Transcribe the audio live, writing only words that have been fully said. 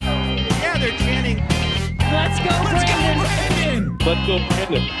Let's go,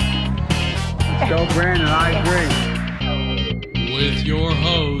 Brandon. Let's go, Brandon. I agree. With your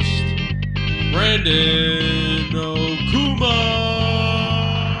host, Brandon Okuma.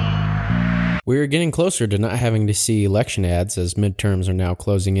 We are getting closer to not having to see election ads as midterms are now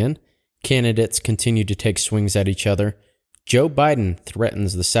closing in. Candidates continue to take swings at each other. Joe Biden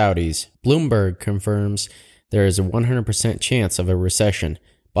threatens the Saudis. Bloomberg confirms there is a 100% chance of a recession.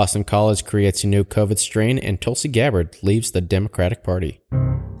 Boston College creates a new COVID strain, and Tulsi Gabbard leaves the Democratic Party.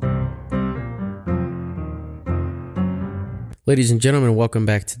 Ladies and gentlemen, welcome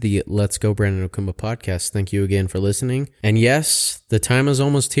back to the Let's Go Brandon Okuma podcast. Thank you again for listening. And yes, the time is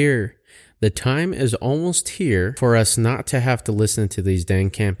almost here. The time is almost here for us not to have to listen to these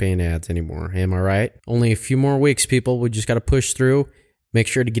dang campaign ads anymore. Am I right? Only a few more weeks, people. We just got to push through. Make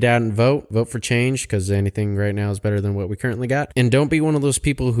sure to get out and vote. Vote for change, because anything right now is better than what we currently got. And don't be one of those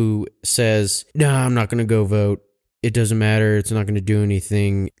people who says, no, I'm not going to go vote. It doesn't matter. It's not going to do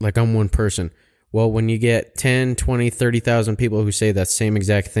anything. Like, I'm one person. Well, when you get 10, 20, 30,000 people who say that same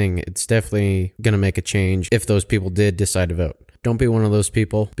exact thing, it's definitely going to make a change if those people did decide to vote. Don't be one of those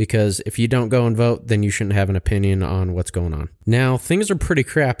people, because if you don't go and vote, then you shouldn't have an opinion on what's going on. Now, things are pretty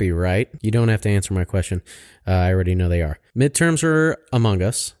crappy, right? You don't have to answer my question. I already know they are. Midterms are among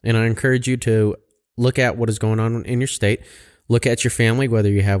us, and I encourage you to look at what is going on in your state. Look at your family,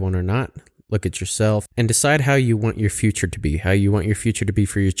 whether you have one or not. Look at yourself and decide how you want your future to be, how you want your future to be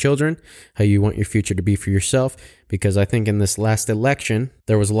for your children, how you want your future to be for yourself, because I think in this last election,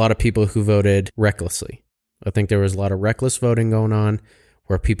 there was a lot of people who voted recklessly. I think there was a lot of reckless voting going on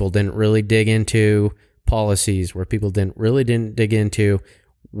where people didn't really dig into policies, where people didn't dig into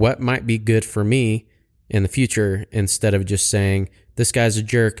what might be good for me in the future, instead of just saying, this guy's a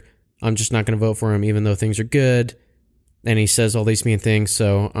jerk, I'm just not going to vote for him even though things are good. And he says all these mean things,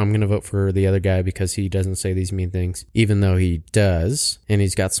 so I'm going to vote for the other guy because he doesn't say these mean things, even though he does. And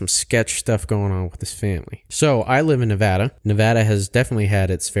he's got some sketch stuff going on with his family. So I live in Nevada. Nevada has definitely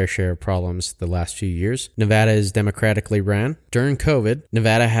had its fair share of problems the last few years. Nevada is democratically ran. During COVID,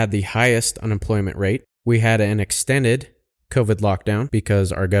 Nevada had the highest unemployment rate. We had an extended COVID lockdown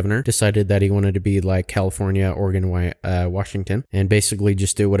because our governor decided that he wanted to be like California, Oregon, Washington, and basically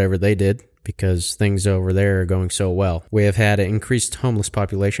just do whatever they did, because things over there are going so well. We have had an increased homeless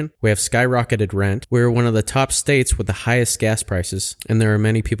population. We have skyrocketed rent. We're one of the top states with the highest gas prices, and there are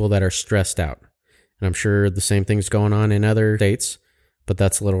many people that are stressed out. And I'm sure the same thing's going on in other states, but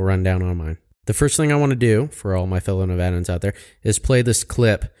that's a little rundown on mine. The first thing I want to do for all my fellow Nevadans out there is play this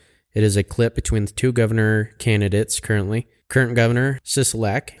clip. It is a clip between the two governor candidates currently. Current governor,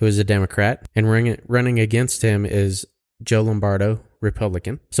 Sisolak, who is a Democrat, and running against him is Joe Lombardo,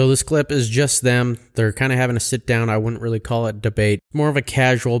 Republican. So this clip is just them. They're kind of having a sit down. I wouldn't really call it debate. More of a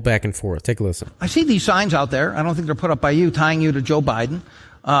casual back and forth. Take a listen. I see these signs out there. I don't think they're put up by you, tying you to Joe Biden.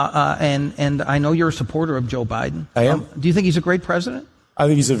 And I know you're a supporter of Joe Biden. I am. Do you think he's a great president? I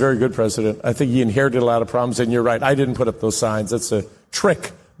think he's a very good president. I think he inherited a lot of problems, and you're right. I didn't put up those signs. That's a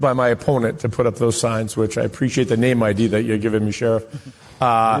trick by my opponent to put up those signs, which I appreciate the name ID that you're giving me, Sheriff.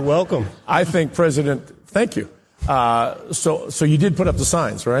 You're welcome. I think thank you. So you did put up the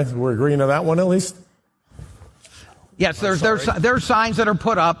signs, right? We're agreeing on that one at least? Yes, there's signs that are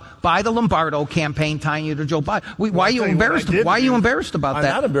put up by the Lombardo campaign tying you to Joe Biden. Why are you embarrassed? Why are you embarrassed about that?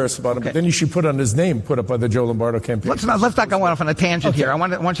 I'm not embarrassed about it, but then you should put on his name put up by the Joe Lombardo campaign. Let's not go off on a tangent here. I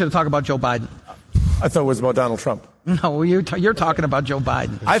want you to talk about Joe Biden. I thought it was about Donald Trump. No, you're talking about Joe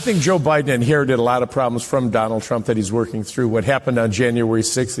Biden. I think Joe Biden inherited a lot of problems from Donald Trump that he's working through. What happened on January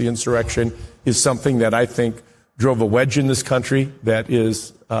 6th, the insurrection, is something that I think drove a wedge in this country that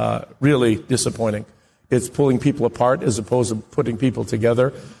is really disappointing. It's pulling people apart as opposed to putting people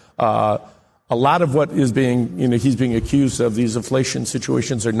together. A lot of what is he's being accused of, these inflation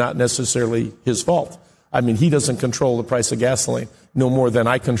situations, are not necessarily his fault. I mean, he doesn't control the price of gasoline no more than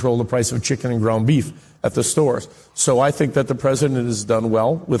I control the price of chicken and ground beef at the stores. So I think that the president has done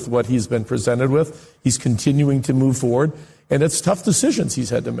well with what he's been presented with. He's continuing to move forward, and it's tough decisions he's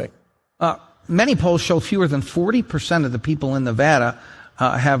had to make. Many polls show fewer than 40% of the people in Nevada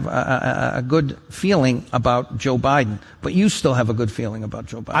have a good feeling about Joe Biden, but you still have a good feeling about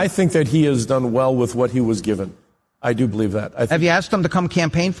Joe Biden. I think that he has done well with what he was given. I do believe that. Have you asked him to come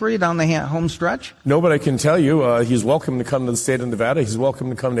campaign for you down the home stretch? No, but I can tell you he's welcome to come to the state of Nevada. He's welcome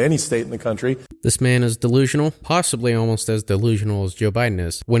to come to any state in the country. This man is delusional, possibly almost as delusional as Joe Biden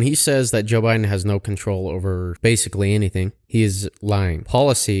is. When he says that Joe Biden has no control over basically anything, he is lying.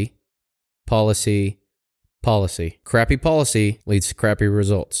 Policy. Crappy policy leads to crappy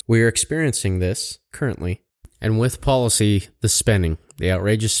results. We are experiencing this currently. And with policy, the spending, the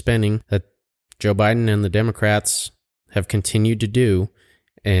outrageous spending that Joe Biden and the Democrats have continued to do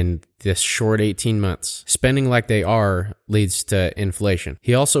in this short 18 months. Spending like they are leads to inflation.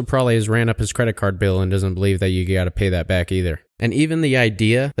 He also probably has ran up his credit card bill and doesn't believe that you got to pay that back either. And even the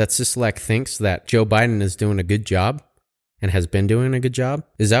idea that Sisolak thinks that Joe Biden is doing a good job and has been doing a good job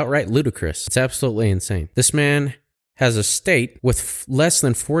is outright ludicrous. It's absolutely insane. This man has a state with less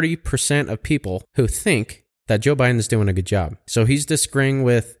than 40% of people who think that Joe Biden is doing a good job. So he's disagreeing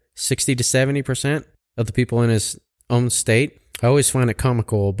with 60 to 70% of the people in his own state. I always find it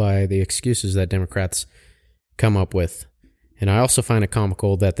comical by the excuses that Democrats come up with. And I also find it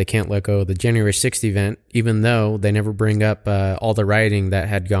comical that they can't let go of the January 6th event, even though they never bring up all the rioting that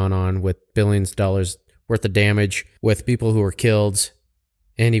had gone on with billions of dollars worth of damage, with people who were killed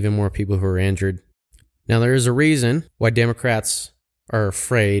and even more people who were injured. Now, there is a reason why Democrats are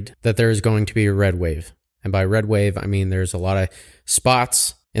afraid that there is going to be a red wave. And by red wave, I mean there's a lot of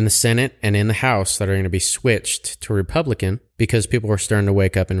spots in the Senate and in the House that are going to be switched to Republican because people are starting to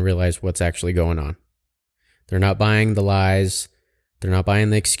wake up and realize what's actually going on. They're not buying the lies. They're not buying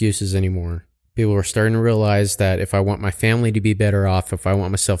the excuses anymore. People are starting to realize that if I want my family to be better off, if I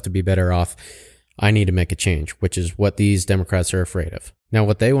want myself to be better off, I need to make a change, which is what these Democrats are afraid of. Now,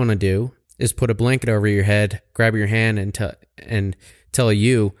 what they want to do is put a blanket over your head, grab your hand, and tell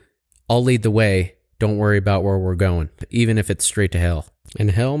you, I'll lead the way. Don't worry about where we're going, even if it's straight to hell.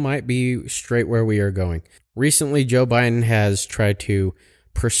 And hell might be straight where we are going. Recently, Joe Biden has tried to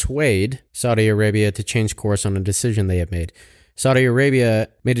persuade Saudi Arabia to change course on a decision they have made. Saudi Arabia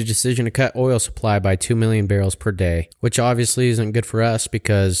made a decision to cut oil supply by 2 million barrels per day, which obviously isn't good for us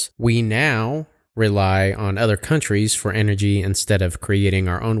because we now rely on other countries for energy instead of creating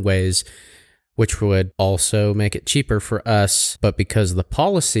our own ways, which would also make it cheaper for us. But because of the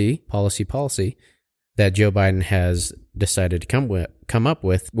policy that Joe Biden has decided to come up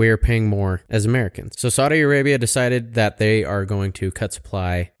with, we are paying more as Americans. So Saudi Arabia decided that they are going to cut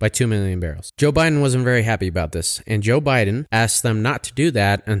supply by 2 million barrels. Joe Biden wasn't very happy about this, and Joe Biden asked them not to do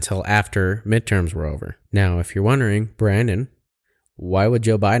that until after midterms were over. Now, if you're wondering, Brandon, why would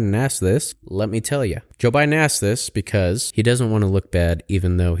Joe Biden ask this? Let me tell you. Joe Biden asked this because he doesn't want to look bad,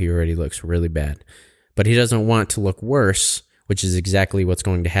 even though he already looks really bad. But he doesn't want to look worse, which is exactly what's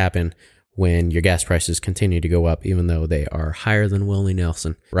going to happen when your gas prices continue to go up, even though they are higher than Willie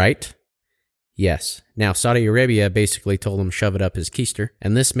Nelson, right? Yes. Now, Saudi Arabia basically told him shove it up his keister,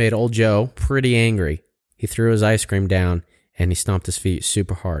 and this made old Joe pretty angry. He threw his ice cream down, and he stomped his feet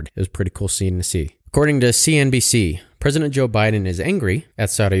super hard. It was a pretty cool scene to see. According to CNBC, President Joe Biden is angry at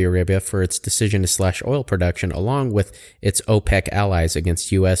Saudi Arabia for its decision to slash oil production along with its OPEC allies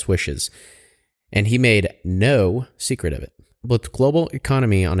against U.S. wishes, and he made no secret of it. With the global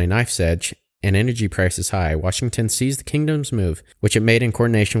economy on a knife's edge and energy prices high, Washington sees the kingdom's move, which it made in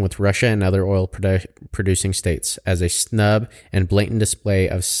coordination with Russia and other oil producing states, as a snub and blatant display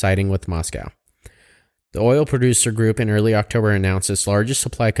of siding with Moscow. The oil producer group in early October announced its largest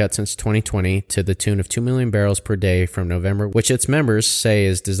supply cut since 2020 to the tune of 2 million barrels per day from November, which its members say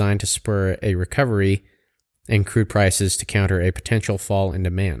is designed to spur a recovery in crude prices to counter a potential fall in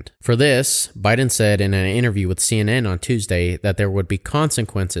demand. For this, Biden said in an interview with CNN on Tuesday that there would be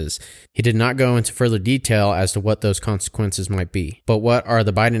consequences. He did not go into further detail as to what those consequences might be. But what are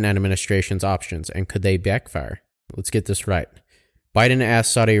the Biden administration's options, and could they backfire? Let's get this right. Biden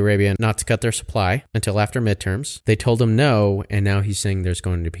asked Saudi Arabia not to cut their supply until after midterms. They told him no, and now he's saying there's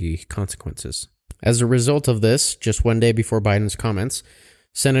going to be consequences. As a result of this, just one day before Biden's comments,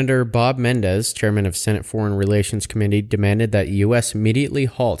 Senator Bob Menendez, chairman of Senate Foreign Relations Committee, demanded that the U.S. immediately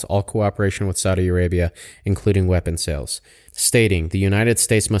halt all cooperation with Saudi Arabia, including weapon sales, stating, "The United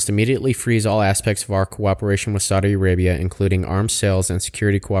States must immediately freeze all aspects of our cooperation with Saudi Arabia, including arms sales and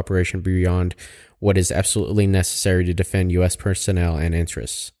security cooperation beyond what is absolutely necessary to defend U.S. personnel and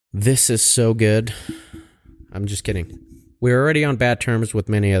interests." This is so good. I'm just kidding. We're already on bad terms with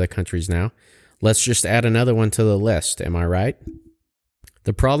many other countries now. Let's just add another one to the list. Am I right?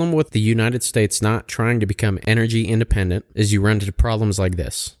 The problem with the United States not trying to become energy independent is you run into problems like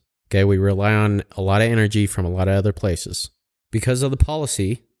this. Okay, we rely on a lot of energy from a lot of other places. Because of the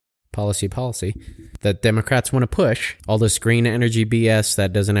policy that Democrats want to push, all this green energy BS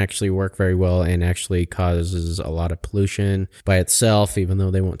that doesn't actually work very well and actually causes a lot of pollution by itself, even though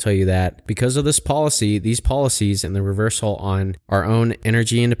they won't tell you that. Because of this policy, these policies and the reversal on our own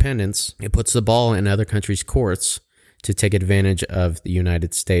energy independence, it puts the ball in other countries' courts to take advantage of the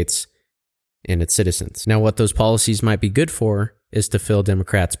United States and its citizens. Now, what those policies might be good for is to fill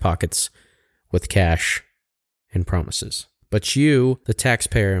Democrats' pockets with cash and promises. But you, the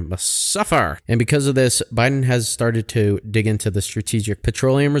taxpayer, must suffer. And because of this, Biden has started to dig into the Strategic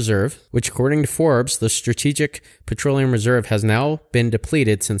Petroleum Reserve, which according to Forbes, the Strategic Petroleum Reserve has now been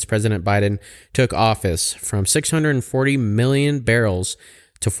depleted since President Biden took office from 640 million barrels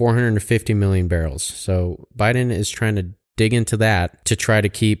to 450 million barrels. So Biden is trying to dig into that to try to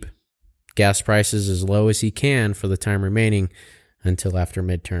keep gas prices as low as he can for the time remaining until after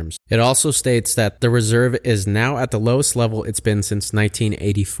midterms. It also states that the reserve is now at the lowest level it's been since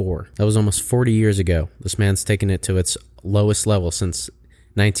 1984. That was almost 40 years ago. This man's taken it to its lowest level since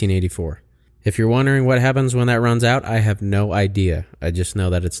 1984. If you're wondering what happens when that runs out, I have no idea. I just know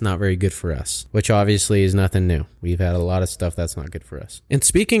that it's not very good for us, which obviously is nothing new. We've had a lot of stuff that's not good for us. And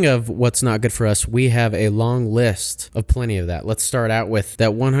speaking of what's not good for us, we have a long list of plenty of that. Let's start out with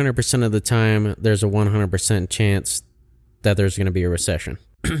that 100% of the time, there's a 100% chance that there's going to be a recession.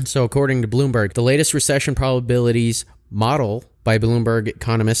 So according to Bloomberg, the latest recession probabilities model by Bloomberg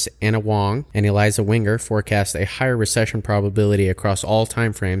economists Anna Wong and Eliza Winger forecast a higher recession probability across all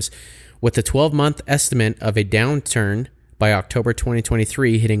timeframes, with the 12-month estimate of a downturn by October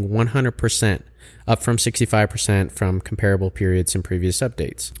 2023 hitting 100%, up from 65% from comparable periods in previous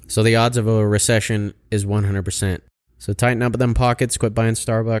updates. So the odds of a recession is 100%. So tighten up them pockets, quit buying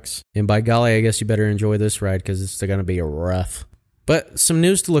Starbucks, and by golly, I guess you better enjoy this ride because it's going to be rough. But some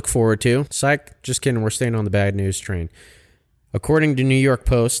news to look forward to. Psych, just kidding, we're staying on the bad news train. According to New York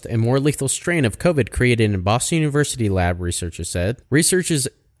Post, a more lethal strain of COVID created in Boston University lab, researchers said. Researchers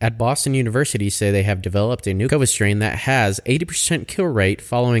at Boston University say they have developed a new COVID strain that has 80% kill rate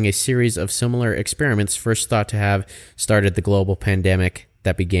following a series of similar experiments first thought to have started the global pandemic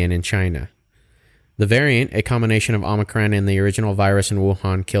that began in China. The variant, a combination of Omicron and the original virus in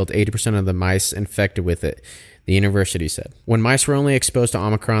Wuhan, killed 80% of the mice infected with it, the university said. When mice were only exposed to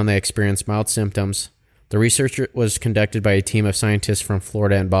Omicron, they experienced mild symptoms. The research was conducted by a team of scientists from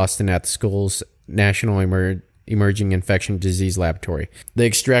Florida and Boston at the school's National Emerging Infection Disease Laboratory. They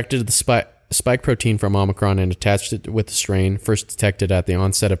extracted the spike protein from Omicron and attached it with the strain first detected at the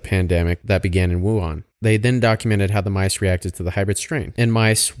onset of pandemic that began in Wuhan. They then documented how the mice reacted to the hybrid strain. In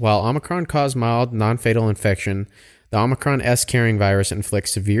mice, while Omicron caused mild, non-fatal infection, the Omicron S-carrying virus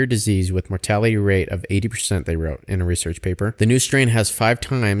inflicts severe disease with mortality rate of 80%, they wrote in a research paper. The new strain has 5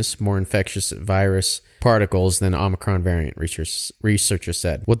 times more infectious virus particles than Omicron variant, researchers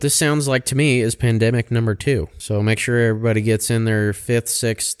said. What this sounds like to me is pandemic number 2. So make sure everybody gets in their 5th,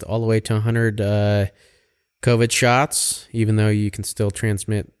 6th, all the way to 100 COVID shots, even though you can still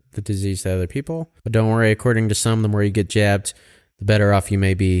transmit the disease to other people. But don't worry, according to some, the more you get jabbed, the better off you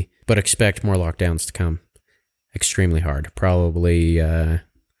may be. But expect more lockdowns to come. Extremely hard. Probably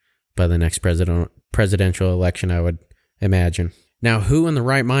by the next presidential election, I would imagine. Now, who in the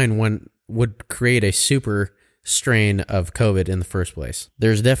right mind would create a super strain of COVID in the first place?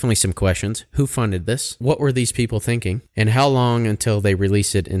 There's definitely some questions. Who funded this? What were these people thinking? And how long until they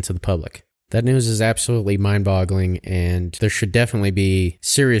release it into the public? That news is absolutely mind-boggling, and there should definitely be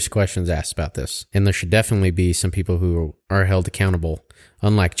serious questions asked about this. And there should definitely be some people who are held accountable,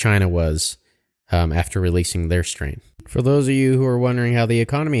 unlike China was after releasing their strain. For those of you who are wondering how the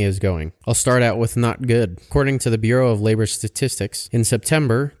economy is going, I'll start out with not good. According to the Bureau of Labor Statistics, in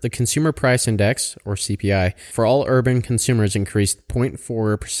September, the Consumer Price Index, or CPI, for all urban consumers increased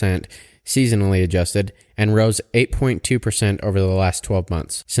 0.4%, seasonally adjusted, and rose 8.2% over the last 12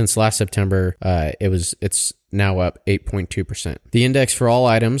 months. Since last September, it's now up 8.2%. The index for all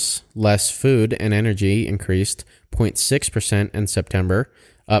items, less food and energy, increased 0.6% in September,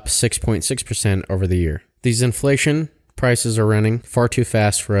 up 6.6% over the year. These inflation prices are running far too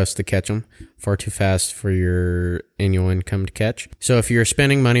fast for us to catch them, far too fast for your annual income to catch. So if you're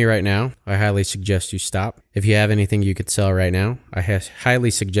spending money right now, I highly suggest you stop. If you have anything you could sell right now, I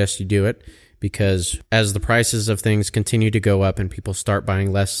highly suggest you do it, because as the prices of things continue to go up and people start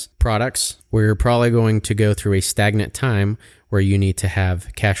buying less products, we're probably going to go through a stagnant time where you need to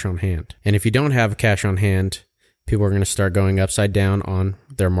have cash on hand. And if you don't have cash on hand, people are going to start going upside down on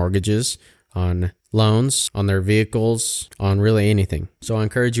their mortgages, on loans, on their vehicles, on really anything. So I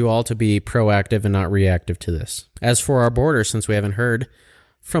encourage you all to be proactive and not reactive to this. As for our border, since we haven't heard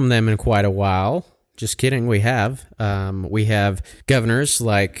from them in quite a while, just kidding, we have. We have governors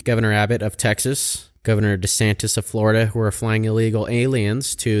like Governor Abbott of Texas, Governor DeSantis of Florida, who are flying illegal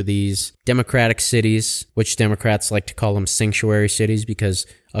aliens to these democratic cities, which Democrats like to call them sanctuary cities because,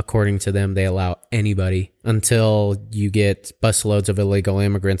 according to them, they allow anybody until you get busloads of illegal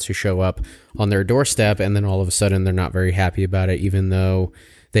immigrants who show up on their doorstep, and then all of a sudden they're not very happy about it, even though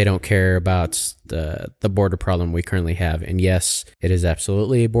they don't care about the border problem we currently have. And yes, it is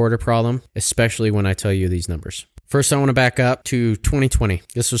absolutely a border problem, especially when I tell you these numbers. First, I want to back up to 2020.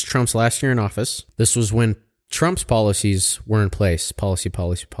 This was Trump's last year in office. This was when Trump's policies were in place. Policy.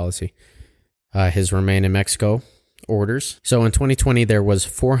 His remain in Mexico orders. So in 2020, there was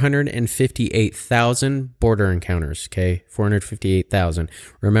 458,000 border encounters. Okay, 458,000.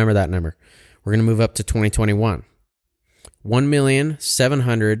 Remember that number. We're going to move up to 2021.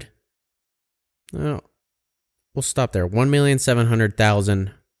 1,700,000. Oh, we'll stop there.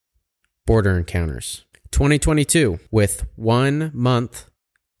 1,700,000 border encounters. 2022, with 1 month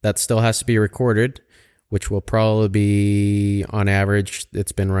that still has to be recorded, which will probably be, on average,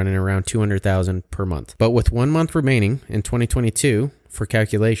 it's been running around 200,000 per month. But with 1 month remaining in 2022, for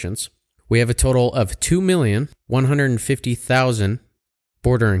calculations, we have a total of 2,150,000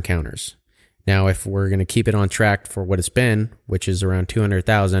 border encounters. Now, if we're going to keep it on track for what it's been, which is around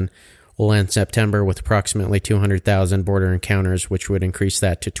 200,000, we'll end September with approximately 200,000 border encounters, which would increase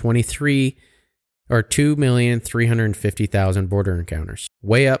that to 2,350,000 border encounters,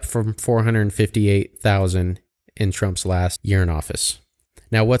 way up from 458,000 in Trump's last year in office.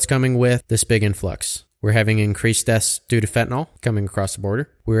 Now, what's coming with this big influx? We're having increased deaths due to fentanyl coming across the border.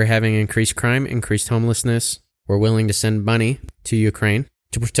 We're having increased crime, increased homelessness. We're willing to send money to Ukraine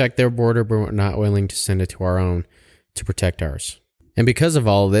to protect their border, but we're not willing to send it to our own to protect ours. And because of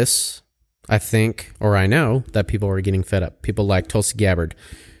all of this, I think, or I know, that people are getting fed up. People like Tulsi Gabbard,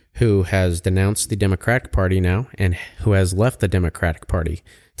 who has denounced the Democratic Party now and who has left the Democratic Party.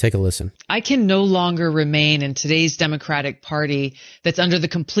 Take a listen. I can no longer remain in today's Democratic Party that's under the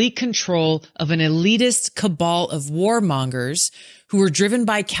complete control of an elitist cabal of warmongers who are driven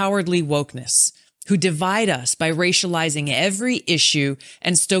by cowardly wokeness, who divide us by racializing every issue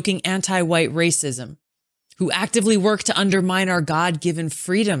and stoking anti-white racism, who actively work to undermine our God-given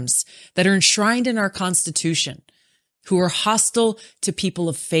freedoms that are enshrined in our Constitution, who are hostile to people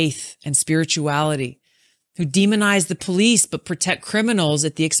of faith and spirituality, who demonize the police but protect criminals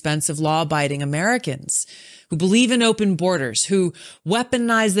at the expense of law-abiding Americans, who believe in open borders, who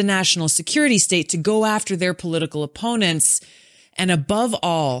weaponize the national security state to go after their political opponents, and above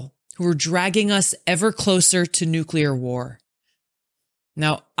all, who are dragging us ever closer to nuclear war.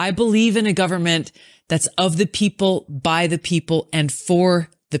 Now, I believe in a government that's of the people, by the people, and for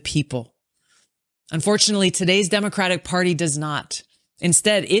the people. Unfortunately, today's Democratic Party does not.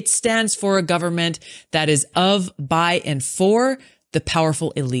 Instead, it stands for a government that is of, by, and for the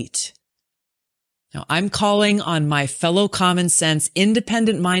powerful elite. Now, I'm calling on my fellow common sense,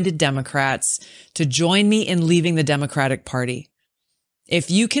 independent-minded Democrats to join me in leaving the Democratic Party. If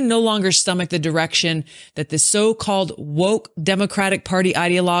you can no longer stomach the direction that the so-called woke Democratic Party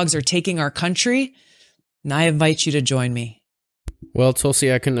ideologues are taking our country, then I invite you to join me. Well,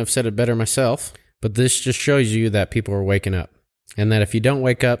 Tulsi, I couldn't have said it better myself. But this just shows you that people are waking up. And that if you don't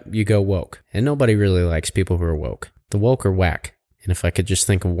wake up, you go woke. And nobody really likes people who are woke. The woke are whack. And if I could just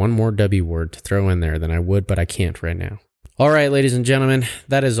think of one more W word to throw in there, then I would, but I can't right now. All right, ladies and gentlemen,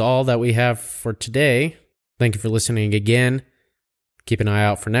 that is all that we have for today. Thank you for listening again. Keep an eye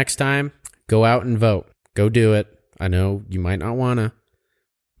out for next time. Go out and vote. Go do it. I know you might not want to,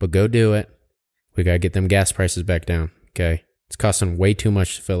 but go do it. We got to get them gas prices back down, okay? It's costing way too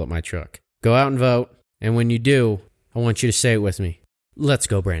much to fill up my truck. Go out and vote, and when you do, I want you to say it with me. Let's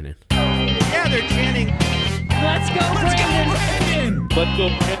go, Brandon. Yeah, they're chanting. Let's go, Brandon! Let's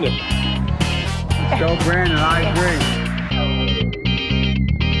go, Brandon. I agree.